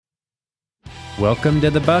Welcome to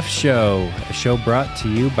The Buff Show, a show brought to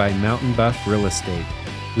you by Mountain Buff Real Estate.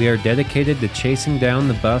 We are dedicated to chasing down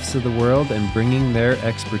the buffs of the world and bringing their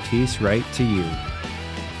expertise right to you.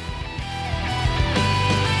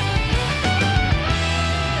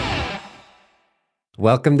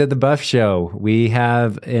 Welcome to The Buff Show. We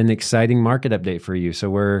have an exciting market update for you.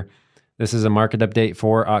 This is a market update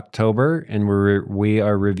for October, and we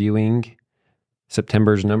are reviewing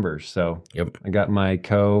September's numbers. So I got my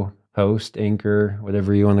co-host, anchor,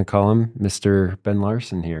 whatever you want to call him, Mr. Ben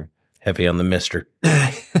Larson here. Heavy on the mister.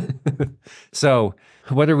 So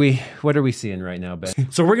what are we seeing right now,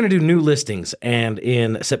 Ben? So we're going to do new listings. And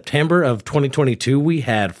in September of 2022, we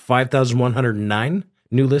had 5,109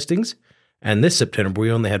 new listings. And this September,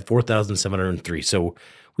 we only had 4,703. So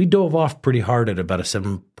we dove off pretty hard at about a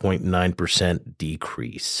 7.9%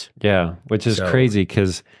 decrease. Yeah, which is crazy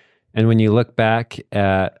because, and when you look back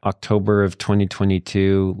at October of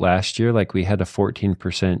 2022 last year, like we had a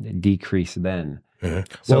 14% decrease then.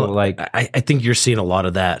 Mm-hmm. So well, I think you're seeing a lot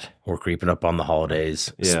of that. We're creeping up on the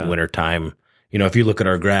holidays. It's winter time. You know, if you look at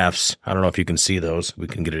our graphs, I don't know if you can see those. We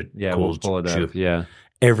can get it. Yeah, we'll pull it up. Yeah.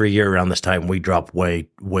 Every year around this time, we drop way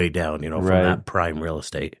down, from that prime real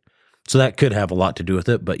estate. So that could have a lot to do with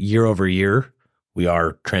it. But year over year, we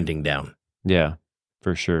are trending down. Yeah,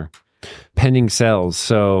 for sure. Pending sales.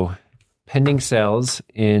 So pending sales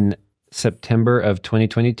in September of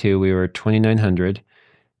 2022, we were 2,900.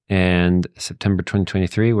 And September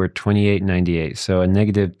 2023, we're 2,898. So a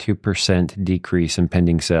negative 2% decrease in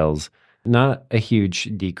pending sales. Not a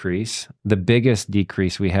huge decrease. The biggest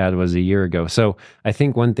decrease we had was a year ago. So I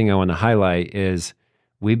think one thing I want to highlight is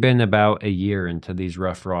we've been about a year into these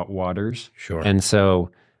rough waters. Sure. And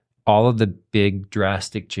so all of the big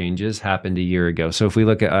drastic changes happened a year ago. So if we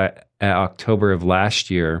look at October of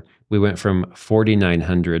last year, we went from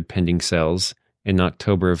 4,900 pending sales in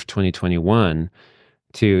October of 2021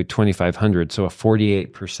 to 2,500. So a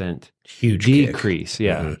 48% huge decrease. Kick.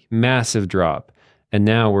 Yeah. Mm-hmm. Massive drop. And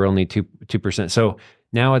now we're only 2%. So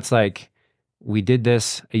now it's like we did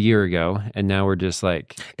this a year ago, and now we're just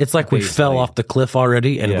like... It's like we fell off the cliff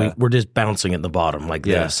already, and we're just bouncing at the bottom like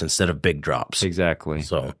this instead of big drops. Exactly.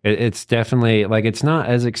 So it's definitely... like it's not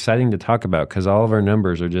as exciting to talk about because all of our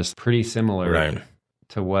numbers are just pretty similar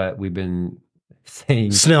to what we've been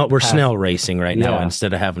saying. We're snail racing right now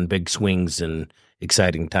instead of having big swings and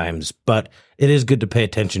exciting times. But it is good to pay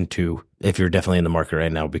attention to if you're definitely in the market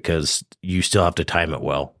right now because you still have to time it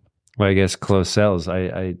well. Well, I guess closed sales.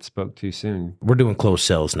 I spoke too soon. We're doing closed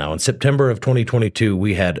sales now. In September of 2022,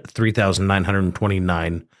 we had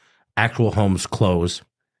 3,929 actual homes close.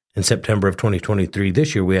 In September of 2023,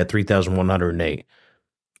 this year, we had 3,108.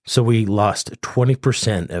 So we lost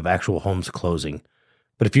 20% of actual homes closing.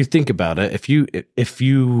 But if you think about it, if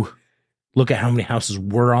you look at how many houses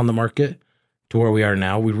were on the market to where we are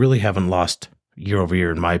now, we really haven't lost year over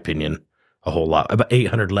year, in my opinion, a whole lot. About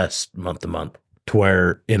 800 less month to month. To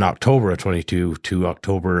where in October of 22 to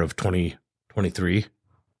October of 2023,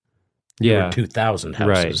 there were 2,000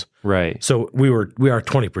 houses. Right. So we are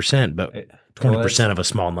 20%, but 20% of a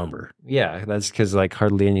small number. Yeah, that's because like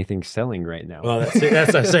hardly anything's selling right now. Well,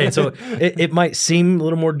 that's what I'm saying. So it might seem a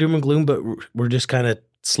little more doom and gloom, but we're just kind of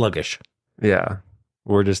sluggish. Yeah,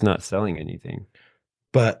 we're just not selling anything.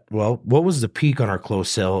 But, well, what was the peak on our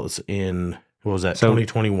closed sales in, what was that,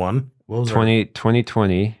 2021?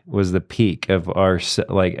 2020 was the peak of our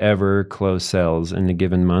ever closed sales in a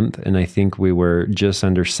given month, and I think we were just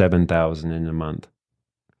under 7,000 in a month,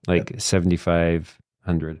 like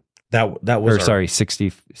 7,500. That was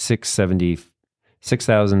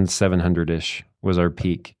 6,700-ish was our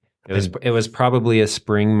peak. It was probably a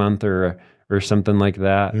spring month or something like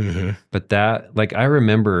that. Mm-hmm. But that, like, I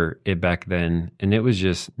remember it back then, and it was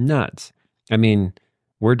just nuts. I mean,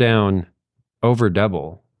 we're down over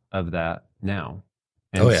double of that now.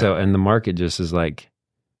 And and the market just is like,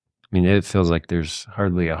 I mean, it feels like there's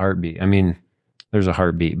hardly a heartbeat. I mean, there's a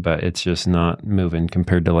heartbeat, but it's just not moving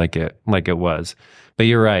compared to like it was. But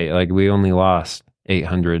you're right. Like we only lost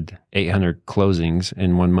 800 closings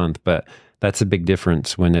in 1 month, but that's a big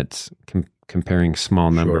difference when it's comparing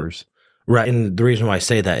small numbers. Right. And the reason why I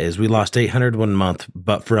say that is we lost 800 1 month,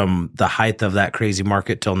 but from the height of that crazy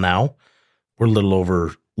market till now, we're a little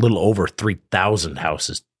over 3,000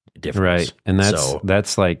 houses difference. Right. And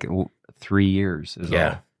that's like 3 years.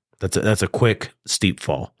 All. That's a quick, steep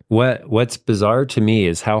fall. What's bizarre to me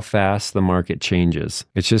is how fast the market changes.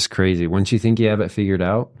 It's just crazy. Once you think you have it figured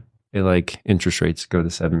out, interest rates go to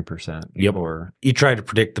 7%. Yep. Or you try to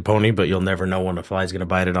predict the pony, but you'll never know when a fly's going to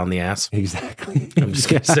bite it on the ass. Exactly. I'm just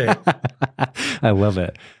going to say. I love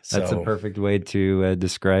it. That's a perfect way to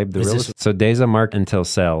describe the real estate. So days on market until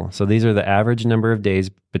sell. So these are the average number of days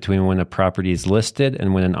between when a property is listed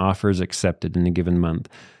and when an offer is accepted in a given month.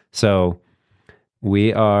 So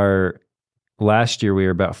last year we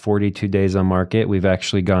were about 42 days on market. We've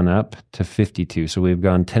actually gone up to 52. So we've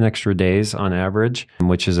gone 10 extra days on average,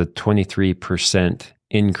 which is a 23%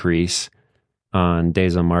 increase on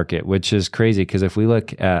days on market, which is crazy because if we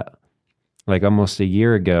look at almost a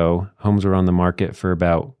year ago, homes were on the market for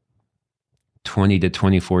about 20 to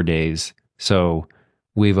 24 days. So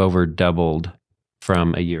we've over doubled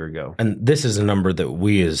from a year ago. And this is a number that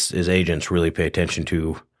we as agents really pay attention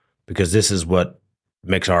to because this is what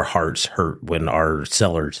makes our hearts hurt when our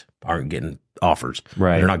sellers aren't getting offers.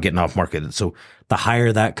 Right. They're not getting off market. So the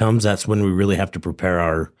higher that comes, that's when we really have to prepare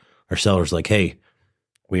our sellers like, hey,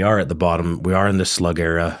 we are at the bottom. We are in this slug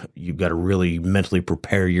era. You've got to really mentally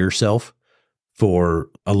prepare yourself for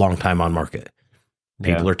a long time on market.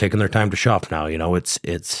 People are taking their time to shop now. It's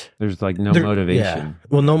there's no motivation. Yeah.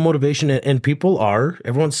 Well, no motivation. And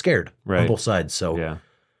everyone's scared on both sides. So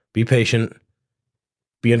be patient.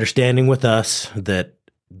 Be understanding with us that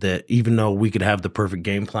even though we could have the perfect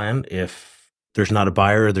game plan, if there's not a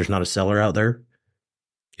buyer or there's not a seller out there,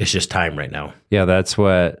 it's just time right now. Yeah, that's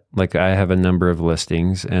what, I have a number of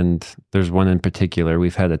listings and there's one in particular.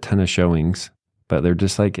 We've had a ton of showings, but they're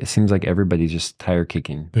just it seems like everybody's just tire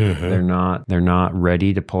kicking. Mm-hmm. They're not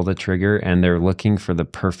ready to pull the trigger and they're looking for the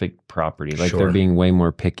perfect property. They're being way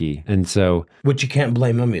more picky. And so, which you can't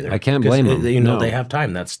blame them either. I can't blame them. They have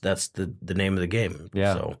time. That's the name of the game.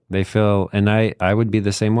 Yeah. So they feel, and I would be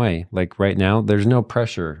the same way. Right now, there's no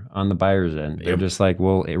pressure on the buyer's end. They're just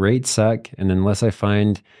well, rates suck. And unless I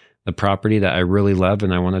find the property that I really love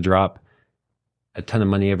and I want to drop a ton of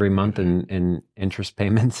money every month in interest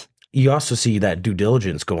payments. You also see that due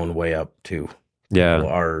diligence going way up too. Yeah.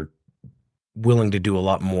 People are willing to do a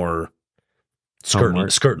lot more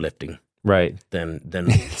skirt lifting. Right. Than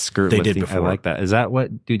skirt they lifting. did before. I like that. Is that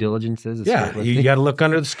what due diligence is? You got to look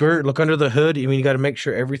under the skirt, look under the hood. You got to make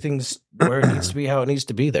sure everything's where it needs to be, how it needs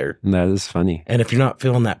to be there. That is funny. And if you're not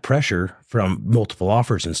feeling that pressure from multiple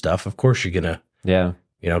offers and stuff, of course you're going to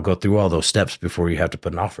go through all those steps before you have to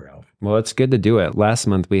put an offer out. Well, it's good to do it. Last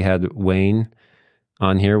month we had Wayne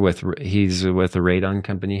on here he's with a radon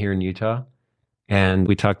company here in Utah. And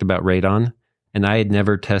we talked about radon. And I had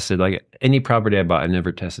never tested, any property I bought, I've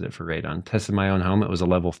never tested it for radon. Tested my own home, it was a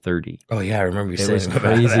level 30. Oh, yeah, I remember you saying it was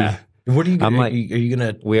crazy. That. What are you going to... are you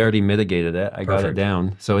going to... We already mitigated it. I got it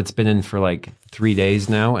down. So it's been in for 3 days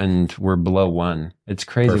now, and we're below 1. It's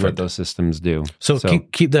crazy what those systems do. So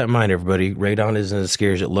keep that in mind, everybody. Radon isn't as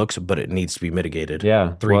scary as it looks, but it needs to be mitigated.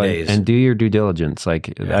 Yeah. 3 days. And do your due diligence. I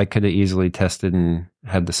could have easily tested and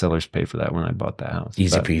had the sellers pay for that when I bought that house.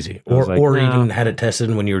 Easy peasy. Or even had it tested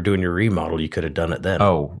when you were doing your remodel. You could have done it then.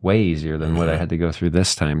 Oh, way easier than what I had to go through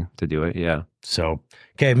this time to do it. Yeah. So,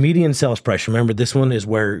 okay, median sales price. Remember, this one is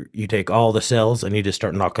where you take all the sales and you just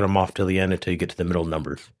start knocking them off till the end until you get to the middle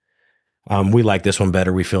numbers. We like this one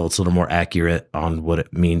better. We feel it's a little more accurate on what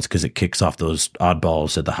it means because it kicks off those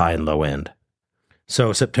oddballs at the high and low end.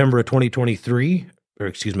 So September of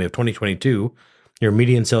 2022, your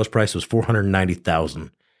median sales price was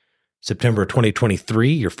 $490,000. September of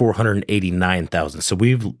 2023, you're $489,000. So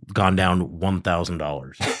we've gone down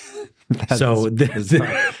 $1,000. So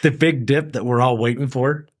the big dip that we're all waiting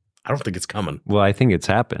for, I don't think it's coming. Well, I think it's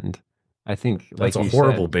happened. I think that's a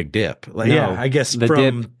horrible big dip. I guess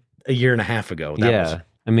from a year and a half ago.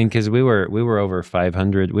 Because we were over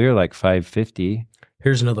 500. We were 550.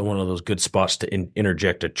 Here's another one of those good spots to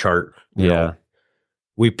interject a chart.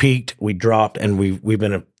 We peaked, we dropped, and we've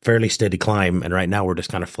been a fairly steady climb. And right now we're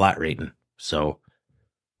just kind of flat rating. So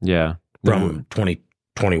from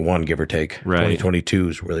 2021, give or take, 2022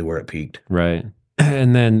 is really where it peaked. Right.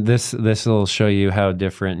 And then this will show you how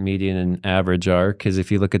different median and average are. Because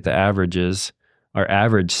if you look at the averages, our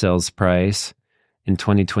average sales price in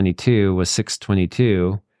 2022 was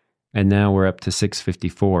 $622, and now we're up to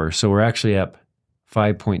 $654. So we're actually up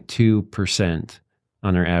 5.2%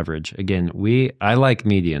 on our average. Again, I like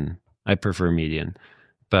median. I prefer median,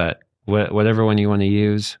 but whatever one you want to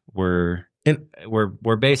use, we're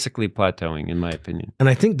basically plateauing, in my opinion. And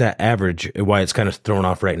I think that average, why it's kind of thrown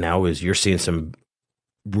off right now, is you're seeing some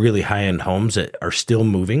really high end homes that are still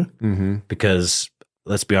moving because,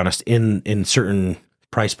 let's be honest, in certain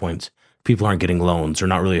price points, people aren't getting loans. They're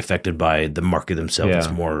not really affected by the market themselves. It's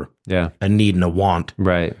more a need and a want.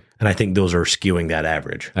 Right. And I think those are skewing that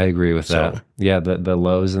average. I agree with that. Yeah, the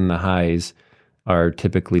lows and the highs are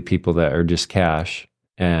typically people that are just cash.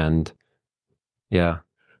 And yeah,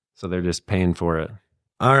 so they're just paying for it.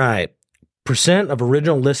 All right. Percent of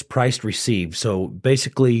original list price received. So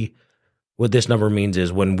basically what this number means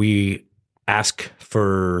is when we ask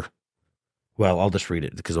for, well, I'll just read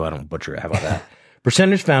it because I don't butcher it. How about that?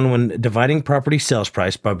 Percentage found when dividing property sales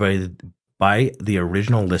price by the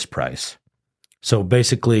original list price. So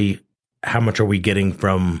basically, how much are we getting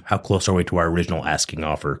from, how close are we to our original asking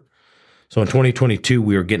offer? So in 2022,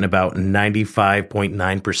 we were getting about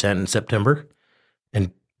 95.9% in September. In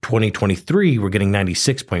 2023, we're getting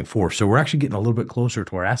 96.4%. So we're actually getting a little bit closer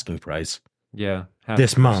to our asking price. Yeah.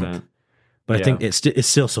 This month. But I think it's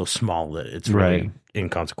still so small that it's really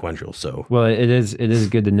inconsequential. So, well, it is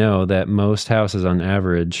good to know that most houses on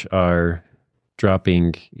average are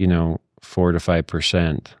dropping, 4 to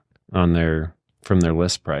 5% from their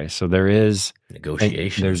list price. So there is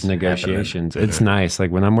negotiations. There's negotiations. Happening. It's nice.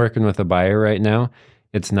 Like when I'm working with a buyer right now,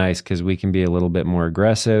 it's nice because we can be a little bit more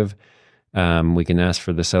aggressive. We can ask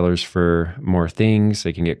for the sellers for more things.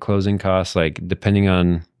 They can get closing costs, like depending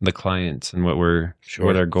on the clients and what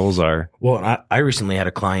our goals are. Well, I recently had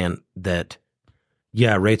a client that,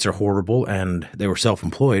 rates are horrible, and they were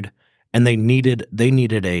self-employed, and they needed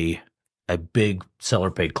a big seller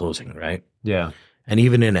paid closing, right? Yeah. And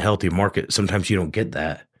even in a healthy market, sometimes you don't get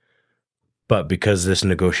that. But because this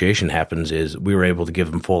negotiation happens, is we were able to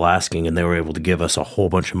give them full asking, and they were able to give us a whole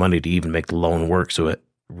bunch of money to even make the loan work. So it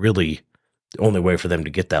really, the only way for them to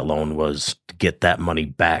get that loan was to get that money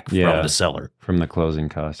back from the seller. From the closing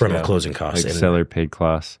costs. From the closing costs. Like seller paid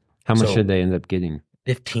costs. How much did they end up getting?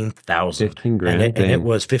 $15,000. $15,000. And it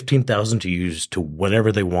was $15,000 to use to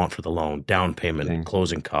whatever they want for the loan, down payment,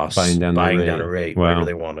 closing costs, buying down a rate, whatever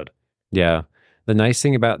they wanted. Yeah. The nice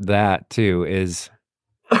thing about that too is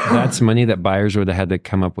that's money that buyers would have had to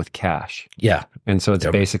come up with cash. Yeah. And so it's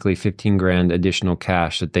basically $15,000 additional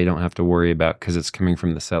cash that they don't have to worry about because it's coming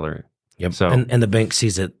from the seller. Yep. So, and the bank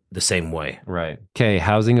sees it the same way. Right. Okay.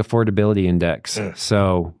 Housing affordability index.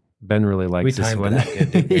 So Ben really likes this one.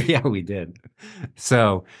 That good, yeah, we did.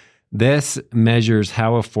 So this measures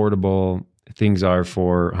how affordable things are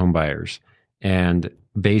for home buyers. And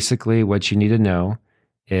basically what you need to know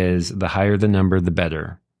is the higher the number, the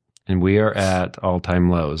better. And we are at all-time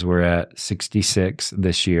lows. We're at 66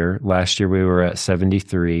 this year. Last year, we were at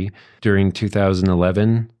 73. During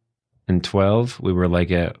 2011 and 12, we were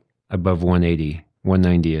like at above 180,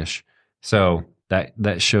 190-ish. So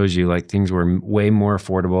that shows you like things were way more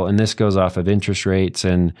affordable. And this goes off of interest rates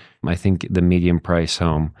and I think the medium price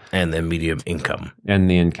home. And the medium income. And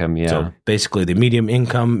the income, yeah. So basically the medium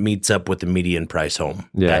income meets up with the median price home.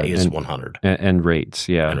 Yeah, that is 100. And rates,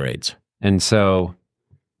 yeah. And rates. And so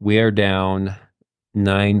we are down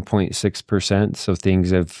 9.6%. So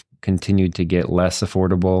things have continued to get less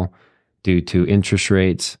affordable due to interest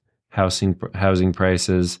rates, housing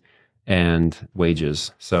prices, and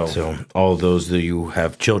wages. So all of those that you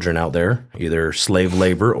have children out there, either slave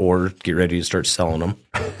labor or get ready to start selling them.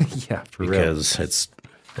 Yeah, for real. Because it's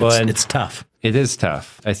tough. It is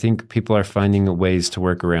tough. I think people are finding ways to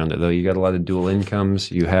work around it, though. You got a lot of dual incomes.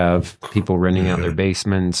 You have people renting out their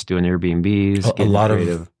basements, doing Airbnbs. A lot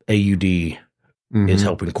of AUD is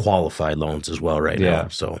helping qualify loans as well now.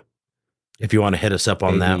 So if you want to hit us up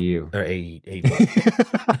on ADU. That, or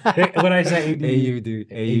AUD. When I say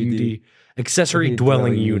AUD, accessory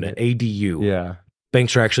dwelling unit, ADU. Yeah.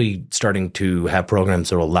 Banks are actually starting to have programs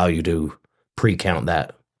that will allow you to pre-count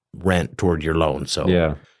that rent toward your loan. So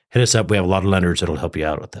hit us up. We have a lot of lenders that'll help you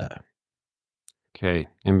out with that. Okay.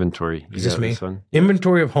 Inventory. Is this me? This one?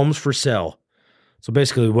 Inventory of homes for sale. So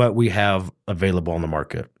basically what we have available on the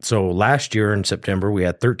market. So last year in September, we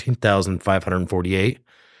had 13,548.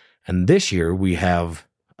 And this year we have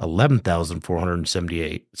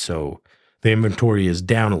 11,478. So the inventory is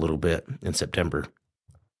down a little bit in September.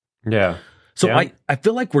 Yeah. So I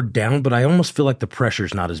feel like we're down, but I almost feel like the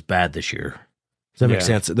pressure's not as bad this year. Does that make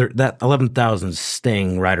sense? That 11,000 is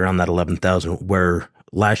staying right around that 11,000, where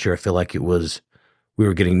last year I feel like we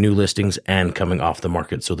were getting new listings and coming off the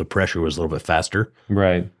market. So the pressure was a little bit faster.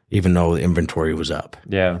 Right. Even though the inventory was up.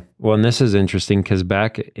 Yeah. Well, and this is interesting because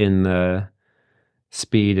back in the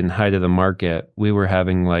speed and height of the market, we were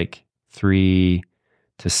having like 3,000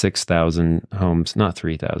 to 6,000 homes, not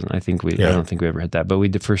 3,000. I don't think we ever hit that, but we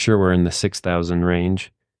did, for sure we're in the 6,000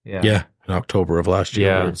 range. Yeah. In October of last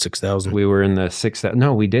year, we were at 6,000. We were in the 6,000.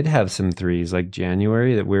 No, we did have some threes like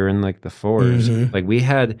January that we were in like the fours. Like we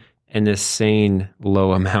had an insane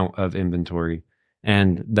low amount of inventory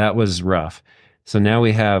and that was rough. So now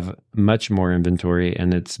we have much more inventory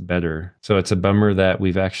and it's better. So it's a bummer that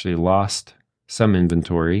we've actually lost some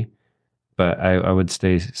inventory, But I would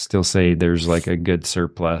still say there's like a good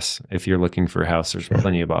surplus. If you're looking for a house, there's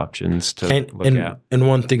plenty of options to look at. And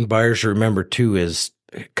one thing buyers should remember too is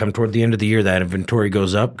come toward the end of the year, that inventory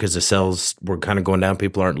goes up because the sales were kind of going down.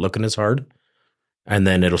 People aren't looking as hard. And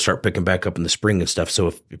then it'll start picking back up in the spring and stuff.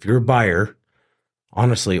 So if you're a buyer,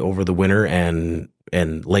 honestly, over the winter and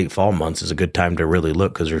late fall months is a good time to really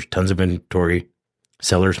look because there's tons of inventory.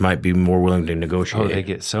 Sellers might be more willing to negotiate. Oh, they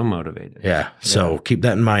get so motivated. Yeah. So keep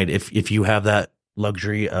that in mind. If you have that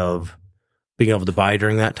luxury of being able to buy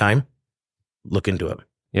during that time, look into it.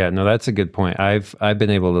 Yeah, no, that's a good point. I've been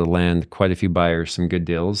able to land quite a few buyers some good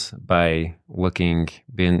deals by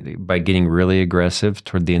getting really aggressive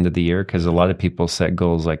toward the end of the year, because a lot of people set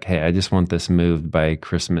goals like, hey, I just want this moved by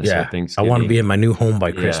Christmas or Thanksgiving. I want to be in my new home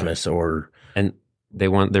by Christmas and they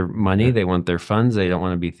want their money, they want their funds, they don't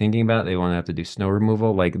want to be thinking about it, they want to have to do snow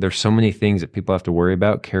removal. Like there's so many things that people have to worry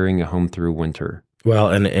about carrying a home through winter. Well,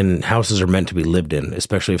 and houses are meant to be lived in,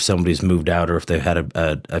 especially if somebody's moved out or if they've had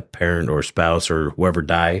a parent or spouse or whoever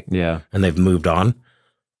die and they've moved on.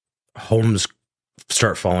 Homes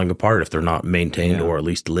start falling apart if they're not maintained or at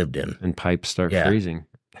least lived in. And pipes start freezing.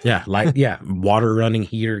 Yeah, water running,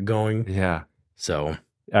 heater going. Yeah. So.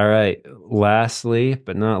 All right. Lastly,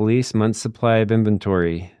 but not least, month supply of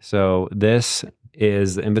inventory. So this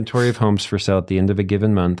is the inventory of homes for sale at the end of a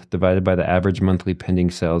given month divided by the average monthly pending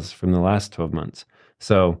sales from the last 12 months.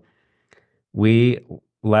 So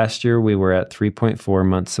last year we were at 3.4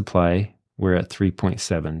 months supply. We're at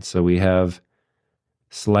 3.7. So we have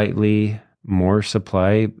slightly more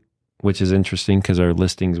supply, which is interesting because our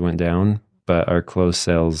listings went down, but our closed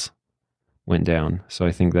sales went down. So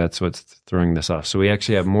I think that's what's throwing this off. So we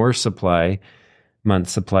actually have more month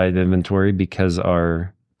supply of inventory because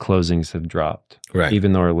our closings have dropped, right?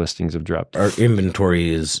 Even though our listings have dropped. Our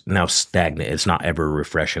inventory is now stagnant. It's not ever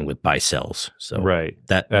refreshing with buy sells. So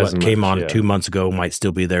that what came on 2 months ago might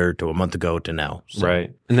still be there to a month ago to now. So.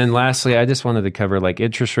 Right. And then lastly, I just wanted to cover like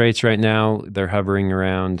interest rates right now. They're hovering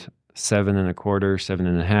around 7.25%,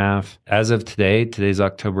 7.5%. As of today's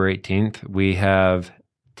October 18th, we have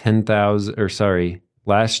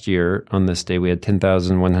last year on this day, we had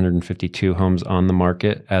 10,152 homes on the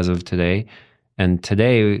market as of today. And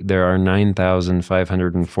today there are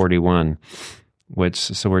 9,541,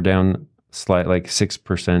 so we're down like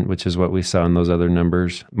 6%, which is what we saw in those other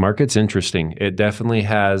numbers. Market's interesting. It definitely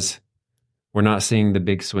we're not seeing the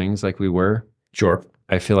big swings like we were. Sure.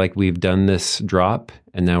 I feel like we've done this drop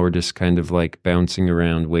and now we're just kind of like bouncing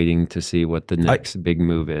around waiting to see what the next big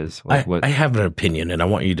move is. Like I have an opinion and I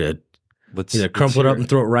want you to either crumple it up and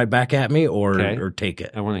throw it right back at me or take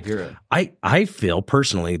it. I want to hear it. I feel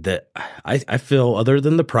personally that I feel other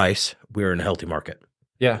than the price, we're in a healthy market.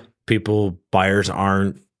 Yeah. Buyers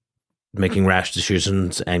aren't making rash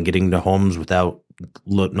decisions and getting to homes without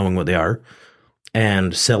knowing what they are.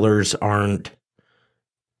 And sellers aren't,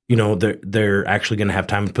 they're actually going to have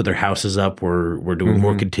time to put their houses up. We're doing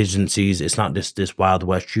more contingencies. It's not just this Wild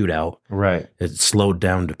West shootout. Right. It's slowed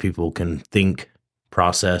down to people can think,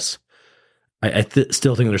 process. I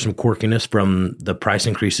still think there's some quirkiness from the price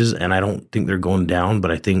increases, and I don't think they're going down,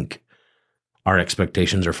 but I think our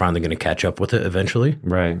expectations are finally going to catch up with it eventually.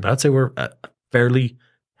 Right. But I'd say we're a fairly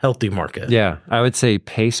healthy market. Yeah. I would say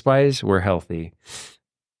pace-wise, we're healthy.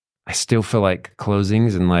 I still feel like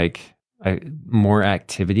closings and more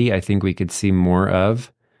activity, I think we could see more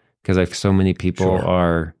of, because so many people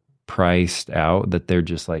are priced out that they're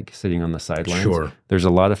just like sitting on the sidelines. Sure. There's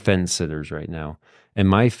a lot of fence sitters right now. And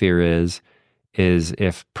my fear is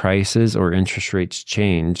if prices or interest rates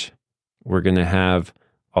change, we're going to have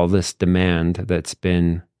all this demand that's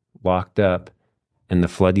been locked up and the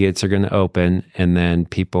floodgates are going to open and then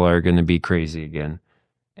people are going to be crazy again.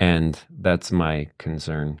 And that's my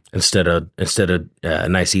concern. Instead of a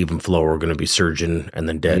nice even flow, we're going to be surging and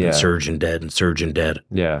then dead and surge and dead and surge and dead.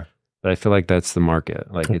 Yeah. But I feel like that's the market.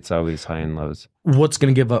 Like it's always high and lows. What's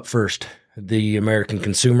going to give up first? The American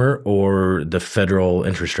consumer or the federal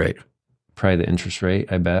interest rate? Probably the interest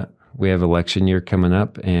rate, I bet. We have election year coming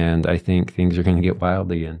up, and I think things are going to get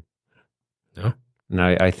wild again. No? And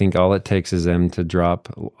I think all it takes is them to drop.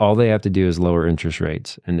 All they have to do is lower interest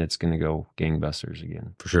rates, and it's going to go gangbusters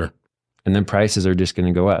again. For sure. And then prices are just going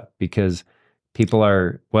to go up because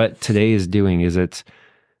what today is doing is it's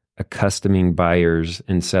accustoming buyers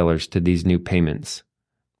and sellers to these new payments.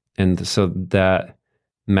 And so that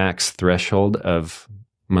max threshold of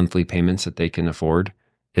monthly payments that they can afford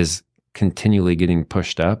is continually getting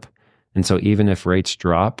pushed up. And so even if rates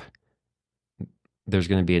drop, there's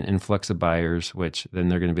going to be an influx of buyers, which then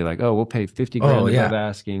they're going to be like, oh, we'll pay 50 grand above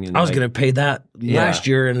asking. And I was going to pay that last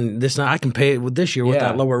year and I can pay it with this year with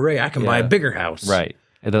that lower rate. I can buy a bigger house. Right.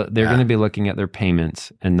 They're going to be looking at their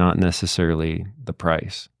payments and not necessarily the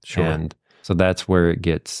price. Sure. And so that's where it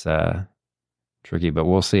gets tricky, but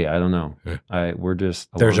we'll see. I don't know. Yeah. We're just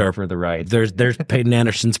along for the ride. There's Peyton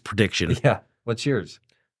Anderson's prediction. Yeah. What's yours?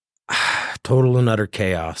 Total and utter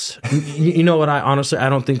chaos. You know what? I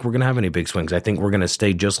don't think we're going to have any big swings. I think we're going to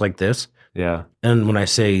stay just like this. Yeah. And when I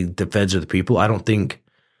say the feds are the people, I don't think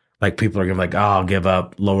like people are going to be like, I'll give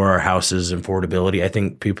up, lower our houses and affordability. I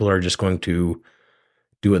think people are just going to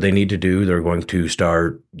do what they need to do. They're going to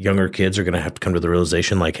start, younger kids are going to have to come to the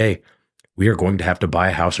realization like, hey, we are going to have to buy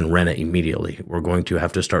a house and rent it immediately. We're going to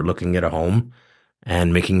have to start looking at a home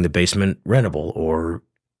and making the basement rentable, or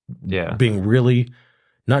being really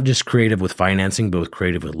not just creative with financing, but with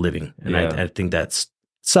creative with living. And I think that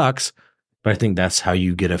sucks, but I think that's how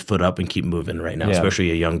you get a foot up and keep moving right now,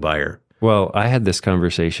 especially a young buyer. Well, I had this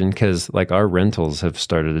conversation because like our rentals have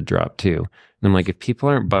started to drop too. And I'm like, if people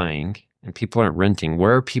aren't buying and people aren't renting,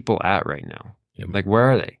 where are people at right now? Yep. Like, where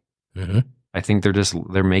are they? Mm-hmm. I think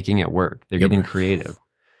they're making it work. They're getting creative.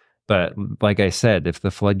 But like I said, if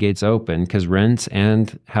the floodgates open, because rents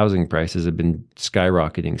and housing prices have been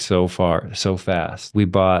skyrocketing so fast. We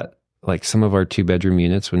bought like some of our 2-bedroom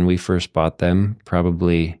units when we first bought them,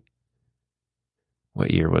 probably,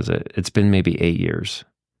 what year was it? It's been maybe 8 years.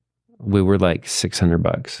 We were like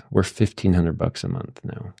 $600. We're $1,500 a month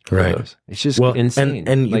now. Right. It's just insane.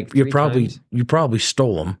 And like you probably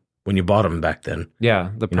stole them when you bought them back then.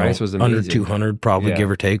 Yeah, the price was amazing. Under 200, probably give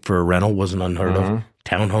or take for a rental wasn't unheard of.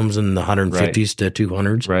 Townhomes in the 150s to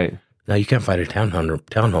 200s. Right. Now you can't find a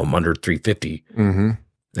townhome under 350. Mm-hmm.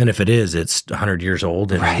 And if it is, it's 100 years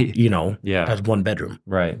old and has 1 bedroom.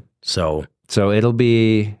 Right. So it's going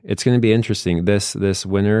to be interesting this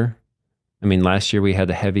winter. I mean, last year we had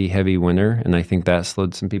a heavy winter, and I think that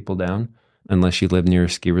slowed some people down. Unless you live near a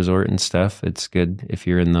ski resort and stuff, it's good if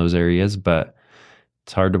you're in those areas, but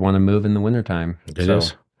it's hard to want to move in the wintertime. It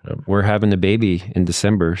is. We're having a baby in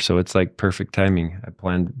December, so it's like perfect timing. I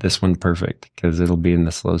planned this one perfect because it'll be in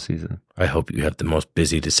the slow season. I hope you have the most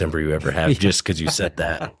busy December you ever have, just because you said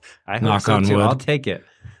that. I knock on wood. I'll take it.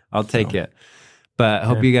 But I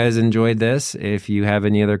hope you guys enjoyed this. If you have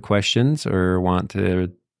any other questions or want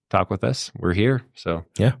to talk with us, we're here. So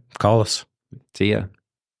call us. See ya.